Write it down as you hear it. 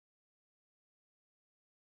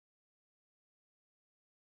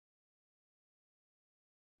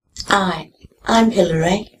Hi, I'm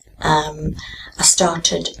Hilary. I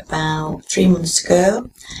started about 3 months ago.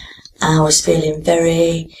 I was feeling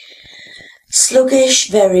very sluggish,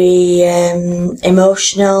 very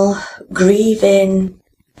emotional, grieving,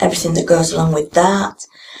 everything that goes along with that.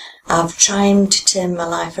 I've tried to turn my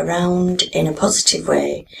life around in a positive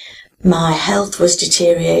way. My health was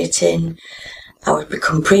deteriorating. I would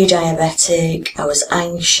become pre-diabetic. I was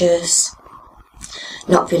anxious,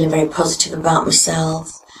 not feeling very positive about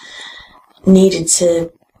myself. Needed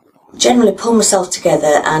to generally pull myself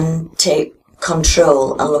together and take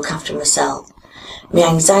control and look after myself. My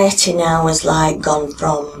anxiety now has like gone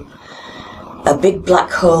from a big black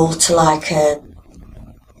hole to like a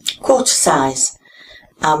quarter size.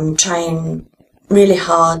 I'm trying really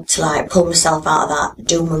hard to like pull myself out of that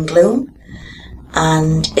doom and gloom,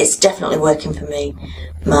 and it's definitely working for me.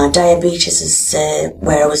 My diabetes is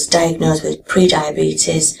where I was diagnosed with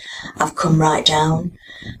pre-diabetes. I've come right down.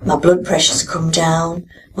 My blood pressure's come down,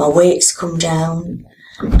 my weight's come down,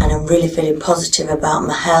 and I'm really feeling positive about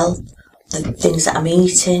my health, the things that I'm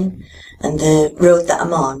eating, and the road that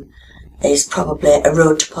I'm on is probably a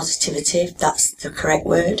road to positivity, if that's the correct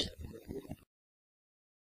word.